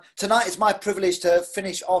Tonight it's my privilege to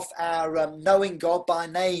finish off our Knowing God by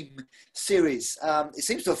Name series. It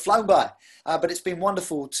seems to have flown by, but it's been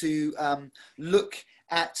wonderful to look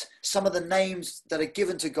at some of the names that are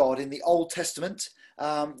given to God in the Old Testament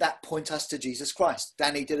that point us to Jesus Christ.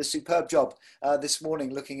 Danny did a superb job this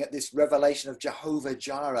morning looking at this revelation of Jehovah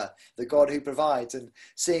Jireh, the God who provides, and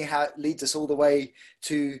seeing how it leads us all the way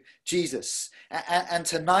to Jesus. And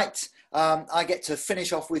tonight I get to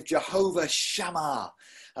finish off with Jehovah Shammah.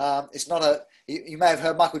 It's not you may have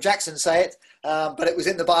heard Michael Jackson say it, but it was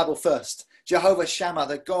in the Bible first. Jehovah Shammah,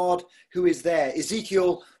 the God who is there.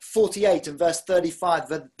 Ezekiel 48 and verse 35,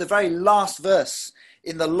 the very last verse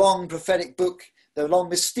in the long prophetic book, the long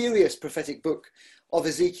mysterious prophetic book of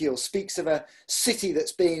Ezekiel, speaks of a city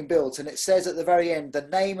that's being built. And it says at the very end, the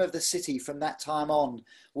name of the city from that time on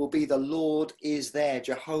will be the Lord is there,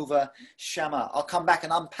 Jehovah Shammah. I'll come back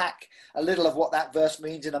and unpack a little of what that verse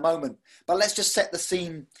means in a moment. But let's just set the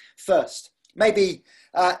scene first. Maybe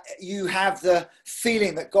you have the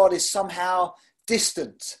feeling that God is somehow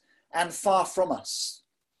distant and far from us.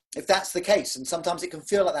 If that's the case, and sometimes it can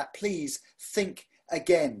feel like that, please think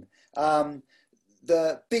again.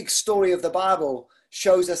 The big story of the Bible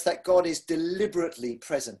shows us that God is deliberately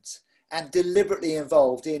present and deliberately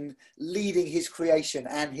involved in leading his creation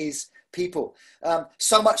and his people.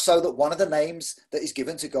 So much so that one of the names that is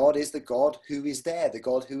given to God is the God who is there, the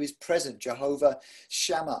God who is present, Jehovah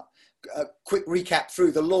Shammah. A quick recap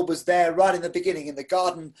through. The Lord was there right in the beginning in the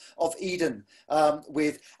Garden of Eden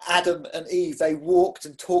with Adam and Eve. They walked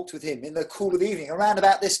and talked with him in the cool of the evening. Around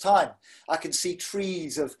about this time, I can see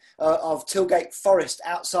trees of Tilgate Forest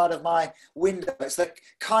outside of my window. It's the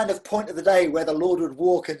kind of point of the day where the Lord would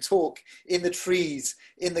walk and talk in the trees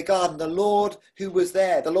in the garden. The Lord who was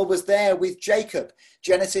there. The Lord was there with Jacob.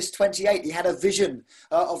 Genesis 28, he had a vision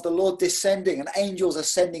of the Lord descending and angels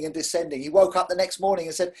ascending and descending. He woke up the next morning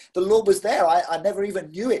and said, the Lord was there. I never even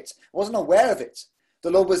knew it. I wasn't aware of it. The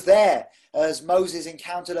Lord was there as Moses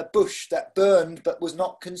encountered a bush that burned but was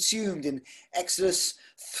not consumed in Exodus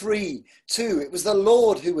 3:2. It was the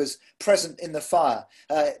Lord who was present in the fire.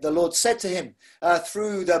 The Lord said to him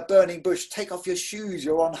through the burning bush, take off your shoes,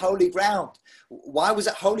 you're on holy ground. Why was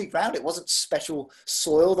it holy ground? It wasn't special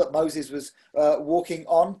soil that Moses was walking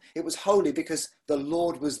on. It was holy because the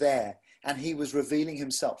Lord was there and he was revealing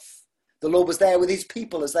himself. The Lord was there with his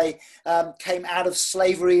people as they came out of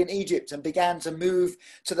slavery in Egypt and began to move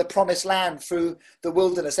to the promised land through the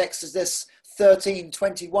wilderness. Exodus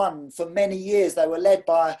 13:21. For many years they were led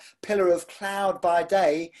by a pillar of cloud by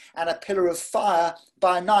day and a pillar of fire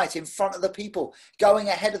by night in front of the people, going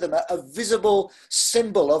ahead of them, a visible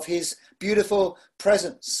symbol of his beautiful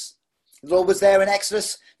presence. The Lord was there in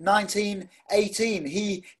Exodus 19:18.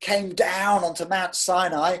 He came down onto Mount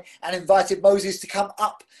Sinai and invited Moses to come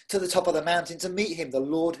up to the top of the mountain to meet him, the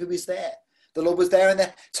Lord who is there. The Lord was there in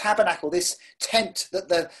the tabernacle, this tent that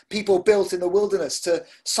the people built in the wilderness to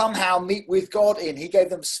somehow meet with God in. He gave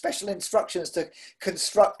them special instructions to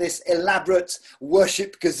construct this elaborate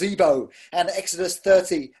worship gazebo. And Exodus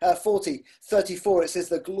 34, it says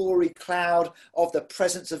the glory cloud of the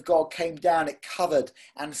presence of God came down. It covered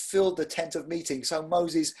and filled the tent of meeting, so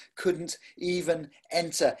Moses couldn't even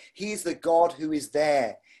enter. He is the God who is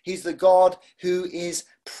there. He's the God who is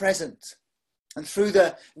present. And through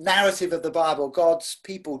the narrative of the Bible, God's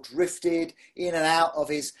people drifted in and out of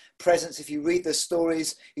his presence. If you read the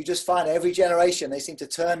stories, you just find every generation, they seem to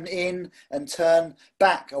turn in and turn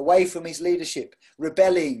back, away from his leadership,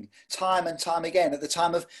 rebelling time and time again. At the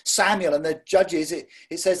time of Samuel and the judges, it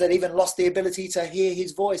says they even lost the ability to hear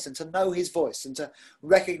his voice and to know his voice and to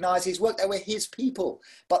recognize his work. They were his people,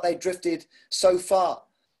 but they drifted so far.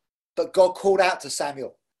 But God called out to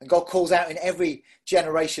Samuel. And God calls out in every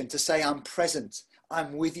generation to say, I'm present,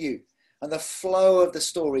 I'm with you. And the flow of the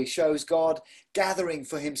story shows God gathering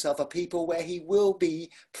for himself a people where he will be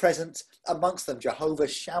present amongst them. Jehovah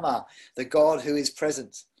Shammah, the God who is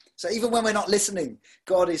present. So even when we're not listening,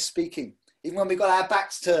 God is speaking. Even when we've got our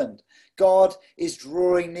backs turned, God is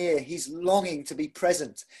drawing near. He's longing to be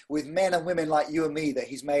present with men and women like you and me that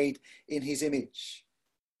he's made in his image.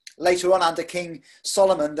 Later on, under King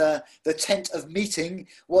Solomon, the tent of meeting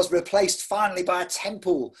was replaced finally by a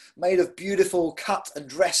temple made of beautiful cut and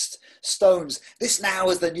dressed stones. This now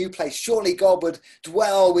is the new place. Surely God would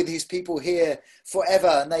dwell with his people here forever.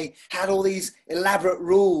 And they had all these elaborate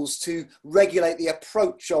rules to regulate the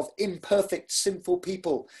approach of imperfect, sinful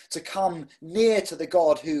people to come near to the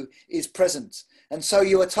God who is present. And so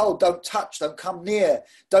you are told, don't touch, don't come near,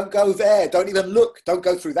 don't go there, don't even look, don't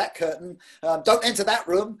go through that curtain, don't enter that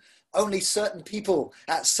room. Only certain people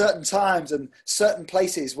at certain times and certain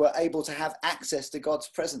places were able to have access to God's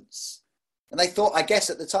presence. And they thought, I guess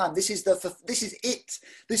at the time, this is it.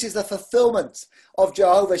 This is the fulfillment of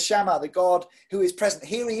Jehovah Shammah, the God who is present.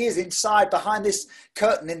 Here he is inside, behind this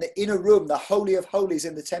curtain in the inner room, the Holy of Holies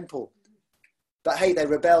in the temple. But hey, they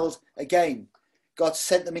rebelled again. God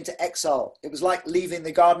sent them into exile. It was like leaving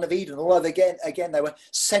the Garden of Eden. All over again, they were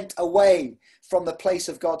sent away from the place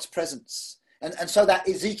of God's presence. And so that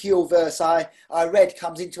Ezekiel verse I read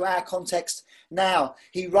comes into our context now.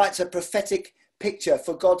 He writes a prophetic picture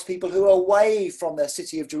for God's people who are away from the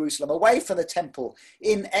city of Jerusalem, away from the temple,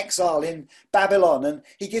 in exile in Babylon. And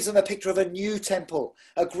he gives them a picture of a new temple,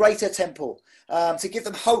 a greater temple, to give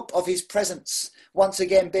them hope of his presence once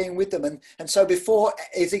again being with them. And so before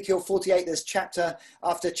Ezekiel 48, there's chapter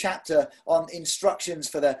after chapter on instructions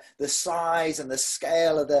for the size and the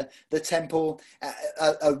scale of the temple,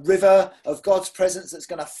 a river of God's presence that's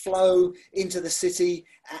going to flow into the city.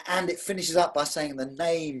 And it finishes up by saying the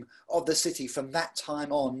name of the city from that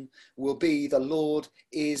time on will be the Lord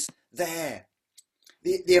is there.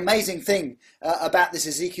 The amazing thing about this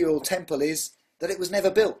Ezekiel temple is that it was never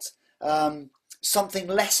built. Something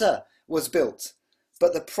lesser was built.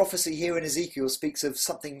 But the prophecy here in Ezekiel speaks of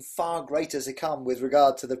something far greater to come with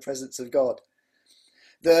regard to the presence of God.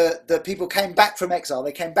 The people came back from exile.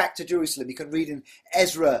 They came back to Jerusalem. You can read in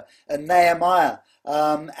Ezra and Nehemiah.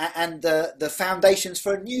 And the foundations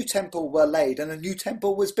for a new temple were laid and a new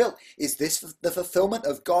temple was built. Is this the fulfillment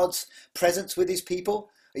of God's presence with his people?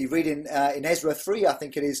 You read in Ezra 3, I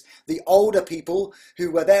think it is, the older people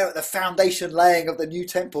who were there at the foundation laying of the new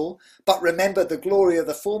temple, but remembered the glory of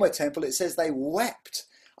the former temple. It says they wept.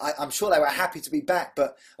 I'm sure they were happy to be back,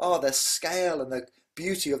 but the scale and the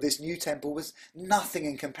beauty of this new temple was nothing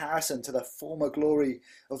in comparison to the former glory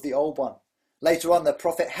of the old one. Later on, the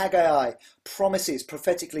prophet Haggai promises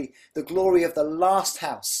prophetically the glory of the last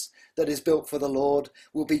house that is built for the Lord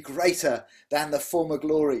will be greater than the former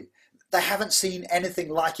glory. They haven't seen anything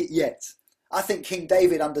like it yet. I think King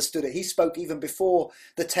David understood it. He spoke even before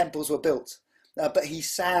the temples were built. But he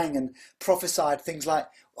sang and prophesied things like,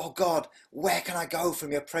 oh God, where can I go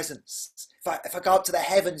from your presence? If I go up to the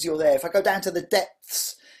heavens, you're there. If I go down to the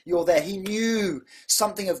depths, you're there. He knew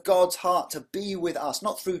something of God's heart to be with us,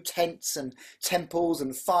 not through tents and temples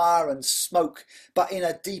and fire and smoke, but in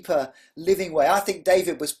a deeper living way. I think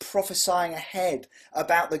David was prophesying ahead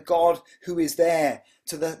about the God who is there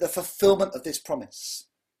to the fulfillment of this promise.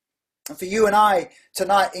 And for you and I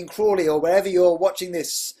tonight in Crawley or wherever you're watching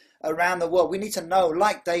this around the world, we need to know,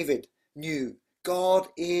 like David knew, God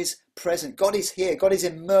is present. God is here. God is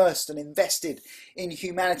immersed and invested in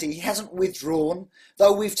humanity. He hasn't withdrawn.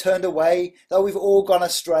 Though we've turned away, though we've all gone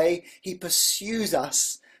astray, he pursues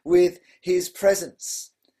us with his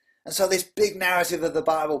presence. And so this big narrative of the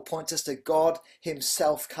Bible points us to God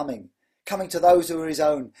himself coming to those who are his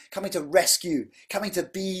own, coming to rescue, coming to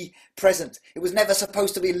be present. It was never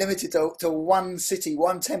supposed to be limited to one city,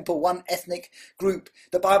 one temple, one ethnic group.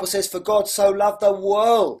 The Bible says, for God so loved the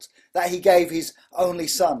world that he gave his only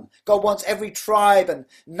son. God wants every tribe and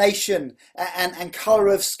nation and colour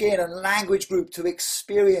of skin and language group to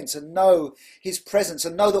experience and know his presence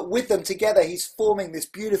and know that with them together he's forming this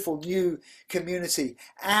beautiful new community.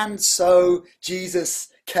 And so Jesus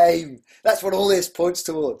came. That's what all this points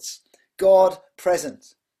towards. God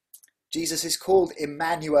present. Jesus is called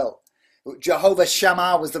Emmanuel. Jehovah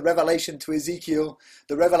Shammah was the revelation to Ezekiel.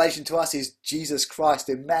 The revelation to us is Jesus Christ,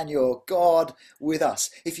 Emmanuel, God with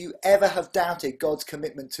us. If you ever have doubted God's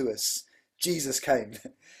commitment to us, Jesus came.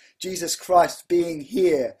 Jesus Christ being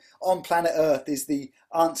here on planet Earth is the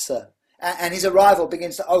answer. And his arrival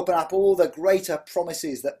begins to open up all the greater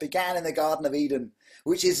promises that began in the Garden of Eden,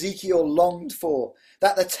 which Ezekiel longed for,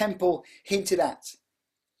 that the temple hinted at.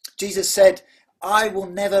 Jesus said, I will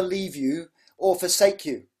never leave you or forsake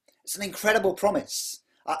you. It's an incredible promise.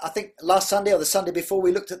 I think last Sunday or the Sunday before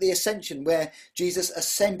we looked at the ascension where Jesus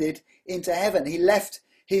ascended into heaven. He left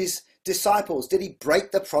his disciples. Did he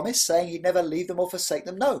break the promise saying he'd never leave them or forsake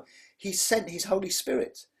them? No, he sent his Holy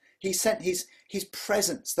Spirit. He sent his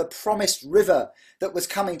presence, the promised river that was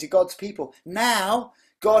coming to God's people. Now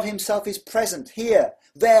God himself is present here,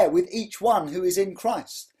 there with each one who is in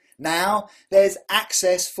Christ. Now there's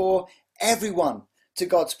access for everyone to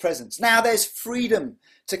God's presence. Now there's freedom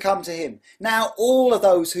to come to him. Now all of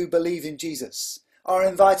those who believe in Jesus are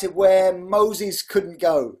invited where Moses couldn't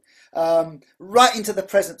go, right into the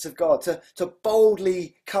presence of God, to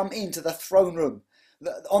boldly come into the throne room.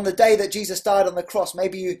 On the day that Jesus died on the cross,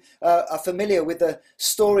 maybe you are familiar with the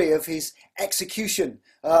story of his execution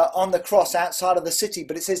on the cross outside of the city,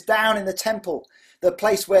 but it says down in the temple, the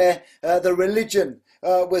place where the religion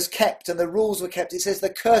was kept and the rules were kept. It says the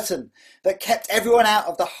curtain that kept everyone out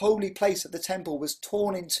of the holy place of the temple was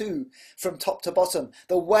torn in two from top to bottom.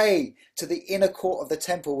 The way to the inner court of the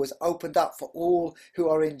temple was opened up for all who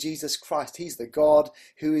are in Jesus Christ. He's the God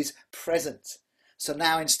who is present. So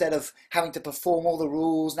now, instead of having to perform all the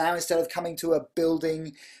rules, now instead of coming to a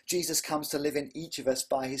building, Jesus comes to live in each of us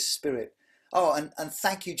by his Spirit. Oh, and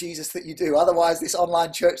thank you, Jesus, that you do. Otherwise, this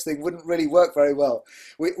online church thing wouldn't really work very well.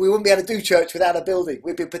 We wouldn't be able to do church without a building.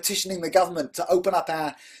 We'd be petitioning the government to open up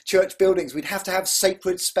our church buildings. We'd have to have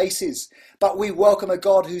sacred spaces. But we welcome a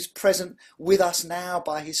God who's present with us now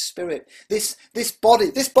by his Spirit. This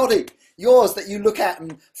body, yours that you look at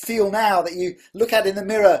and feel now, that you look at in the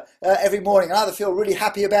mirror every morning and either feel really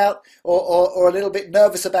happy about or a little bit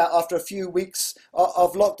nervous about after a few weeks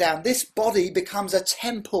of lockdown. This body becomes a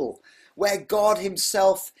temple where God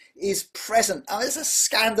himself is present. Oh, it's a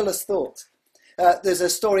scandalous thought. There's a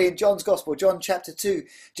story in John's Gospel, John chapter 2.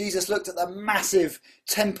 Jesus looked at the massive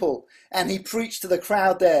temple and he preached to the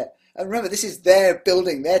crowd there. And remember, this is their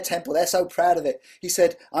building, their temple. They're so proud of it. He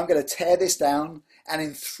said, I'm going to tear this down and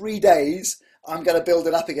in 3 days, I'm going to build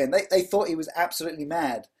it up again. They thought he was absolutely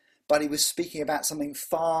mad, but he was speaking about something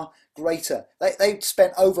far greater. They'd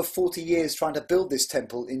spent over 40 years trying to build this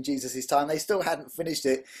temple in Jesus' time. They still hadn't finished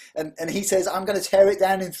it. And he says, I'm going to tear it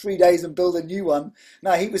down in 3 days and build a new one.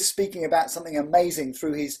 No, he was speaking about something amazing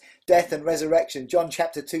through his death and resurrection. John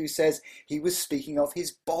chapter 2 says he was speaking of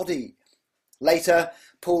his body. Later,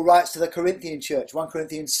 Paul writes to the Corinthian church, 1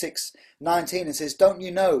 Corinthians 6:19, and says, don't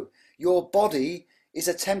you know your body is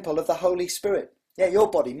a temple of the Holy Spirit? Yeah, your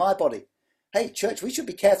body, my body. Hey, church, we should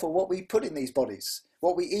be careful what we put in these bodies,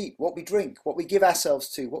 what we eat, what we drink, what we give ourselves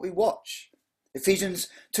to, what we watch. Ephesians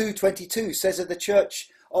 2:22 says of the church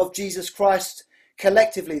of Jesus Christ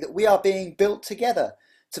collectively that we are being built together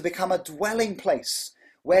to become a dwelling place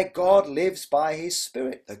where God lives by his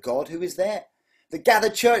Spirit, the God who is there. The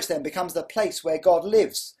gathered church then becomes the place where God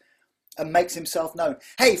lives and makes himself known.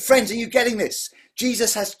 Hey, friends, are you getting this?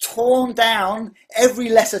 Jesus has torn down every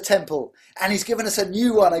lesser temple and he's given us a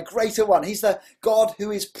new one, a greater one. He's the God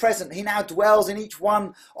who is present. He now dwells in each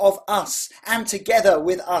one of us and together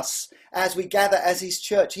with us as we gather as his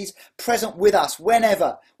church. He's present with us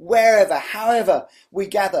whenever, wherever, however we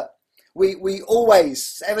gather. We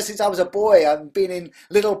always, ever since I was a boy, I've been in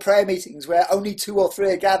little prayer meetings where only 2 or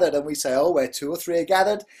 3 are gathered, and we say, oh, where 2 or 3 are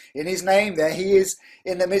gathered in his name, there he is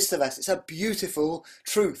in the midst of us. It's a beautiful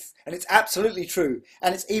truth, and it's absolutely true.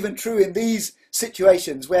 And it's even true in these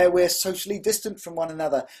situations where we're socially distant from one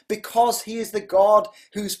another, because he is the God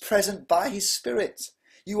who's present by his Spirit.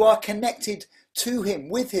 You are connected to him,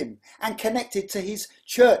 with him, and connected to his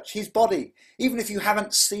church, his body. Even if you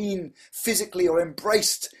haven't seen physically or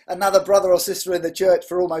embraced another brother or sister in the church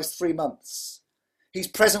for almost 3 months. He's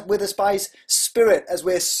present with us by his Spirit as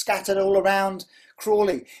we're scattered all around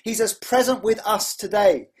Crawley. He's as present with us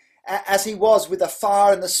today as he was with the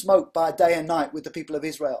fire and the smoke by day and night with the people of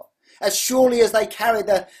Israel. As surely as they carried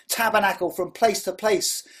the tabernacle from place to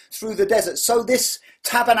place through the desert, so this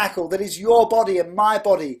tabernacle that is your body and my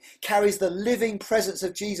body carries the living presence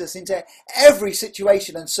of Jesus into every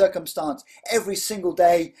situation and circumstance, every single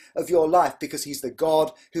day of your life, because he's the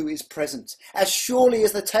God who is present. As surely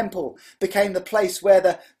as the temple became the place where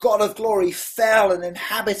the God of glory fell and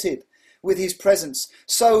inhabited with his presence,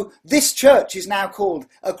 so this church is now called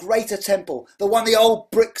a greater temple, the one the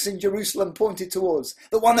old bricks in Jerusalem pointed towards,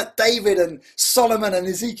 the one that David and Solomon and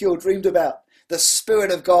Ezekiel dreamed about. The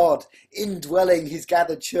Spirit of God indwelling his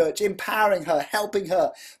gathered church, empowering her, helping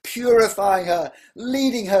her, purifying her,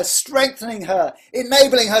 leading her, strengthening her,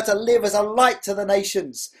 enabling her to live as a light to the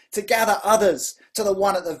nations, to gather others to the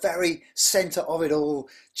one at the very centre of it all,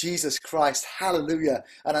 Jesus Christ. Hallelujah.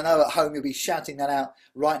 And I know at home you'll be shouting that out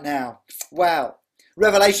right now. Wow.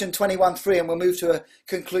 Revelation 21:3, and we'll move to a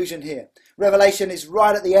conclusion here. Revelation is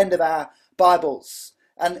right at the end of our Bibles,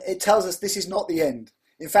 and it tells us this is not the end.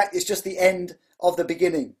 In fact, it's just the end of the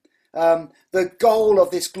beginning. The goal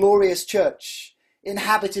of this glorious church,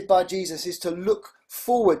 inhabited by Jesus, is to look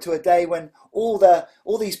forward to a day when all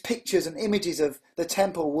these pictures and images of the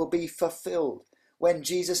temple will be fulfilled, when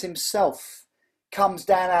Jesus himself comes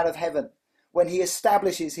down out of heaven, when he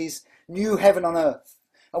establishes his new heaven on earth,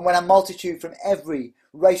 and when a multitude from every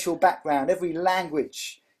racial background, every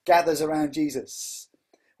language gathers around Jesus,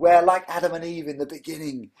 where, like Adam and Eve in the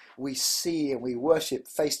beginning, we see and we worship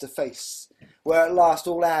face to face, where at last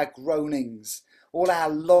all our groanings, all our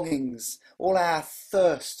longings, all our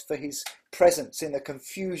thirst for his presence in the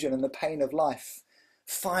confusion and the pain of life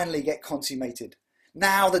finally get consummated.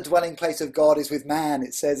 Now the dwelling place of God is with man,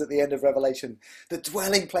 it says at the end of Revelation. The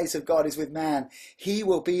dwelling place of God is with man. He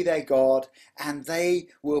will be their God, and they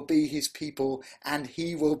will be his people, and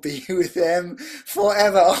he will be with them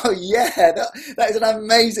forever. Oh yeah, that is an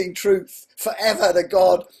amazing truth. Forever the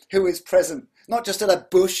God who is present. Not just at a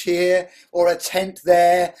bush here, or a tent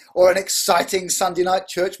there, or an exciting Sunday night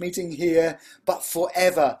church meeting here, but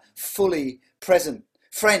forever, fully present.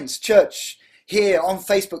 Friends, church, here on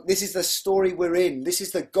Facebook, this is the story we're in. This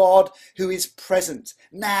is the God who is present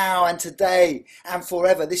now and today and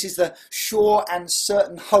forever. This is the sure and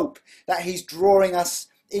certain hope that he's drawing us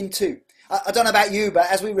into. I don't know about you, but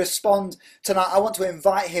as we respond tonight, I want to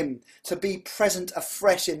invite him to be present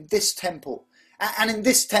afresh in this temple. And in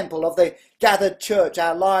this temple of the gathered church,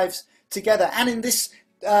 our lives together. And in this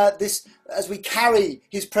as we carry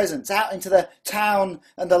his presence out into the town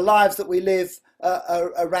and the lives that we live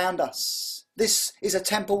around us. This is a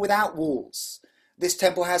temple without walls. This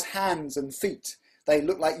temple has hands and feet. They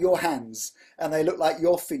look like your hands and they look like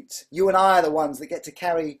your feet. You and I are the ones that get to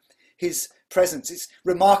carry his presence. It's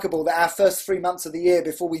remarkable that our first 3 months of the year,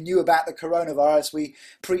 before we knew about the coronavirus, we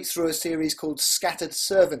preached through a series called Scattered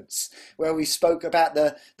Servants, where we spoke about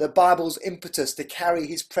the Bible's impetus to carry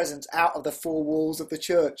his presence out of the four walls of the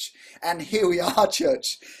church. And here we are,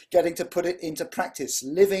 church, getting to put it into practice,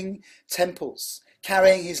 living temples,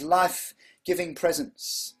 carrying his life-giving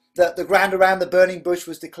presence. The ground around the burning bush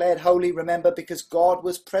was declared holy, remember, because God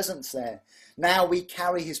was present there. Now we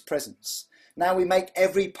carry his presence. Now we make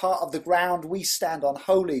every part of the ground we stand on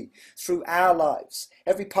holy through our lives.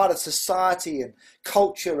 Every part of society and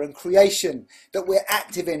culture and creation that we're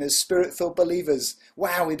active in as spirit-filled believers.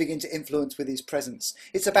 Wow, we begin to influence with his presence.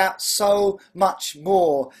 It's about so much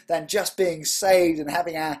more than just being saved and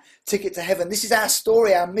having our ticket to heaven. This is our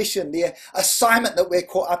story, our mission, the assignment that we're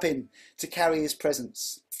caught up in to carry his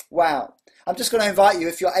presence. Wow. I'm just going to invite you,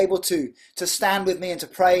 if you're able to stand with me and to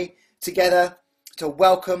pray together, to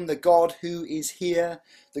welcome the God who is here,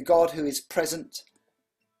 the God who is present.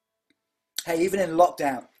 Hey, even in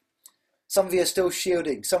lockdown, some of you are still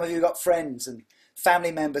shielding. Some of you have got friends and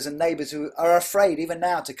family members and neighbours who are afraid even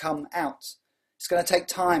now to come out. It's going to take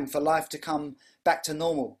time for life to come back to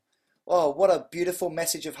normal. Oh, what a beautiful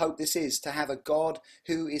message of hope this is, to have a God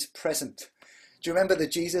who is present. Do you remember the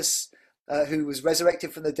Jesus who was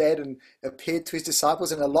resurrected from the dead and appeared to his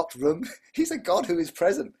disciples in a locked room? He's a God who is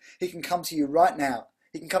present. He can come to you right now.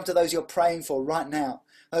 He can come to those you're praying for right now,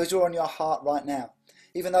 those who are on your heart right now.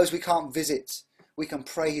 Even those we can't visit, we can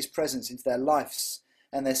pray his presence into their lives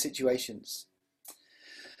and their situations.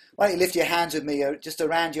 Why don't you lift your hands with me just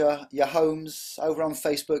around your homes, over on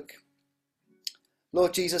Facebook.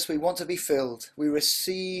 Lord Jesus, we want to be filled. We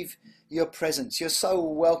receive your presence. You're so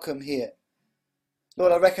welcome here.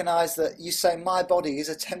 Lord, I recognise that you say my body is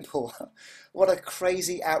a temple. What a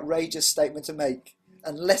crazy, outrageous statement to make,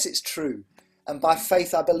 unless it's true. And by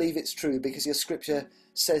faith I believe it's true because your scripture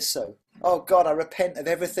says so. Oh God, I repent of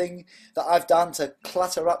everything that I've done to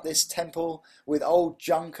clutter up this temple with old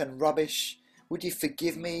junk and rubbish. Would you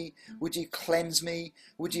forgive me? Would you cleanse me?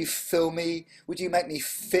 Would you fill me? Would you make me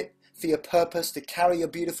fit for your purpose to carry your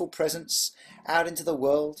beautiful presence out into the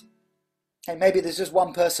world? Hey, maybe there's just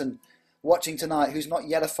one person watching tonight who's not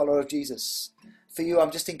yet a follower of Jesus. For you,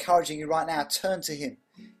 I'm just encouraging you right now, turn to him.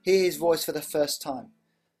 Hear his voice for the first time.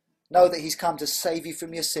 Know that he's come to save you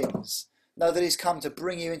from your sins. Know that he's come to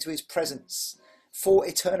bring you into his presence for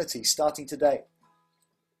eternity, starting today.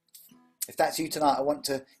 If that's you tonight, I want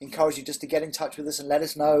to encourage you just to get in touch with us and let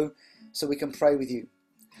us know so we can pray with you.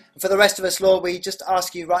 And for the rest of us, Lord, we just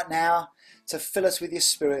ask you right now to fill us with your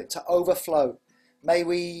spirit, to overflow. May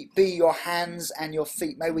we be your hands and your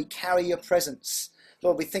feet. May we carry your presence.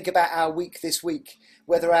 Lord, we think about our week this week,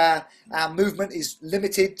 whether our movement is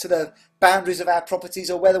limited to the boundaries of our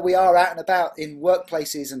properties or whether we are out and about in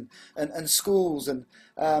workplaces and schools and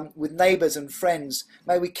with neighbours and friends.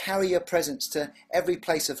 May we carry your presence to every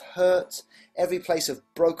place of hurt, every place of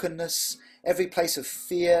brokenness, every place of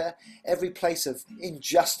fear, every place of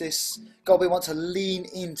injustice. God, we want to lean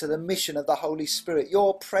into the mission of the Holy Spirit.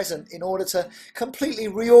 You're present in order to completely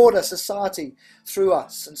reorder society through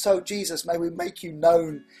us. And so, Jesus, may we make you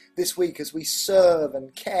known this week as we serve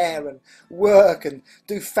and care and work and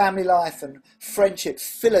do family life and friendship.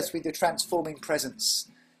 Fill us with your transforming presence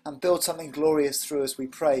and build something glorious through us, we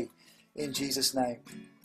pray, in Jesus' name.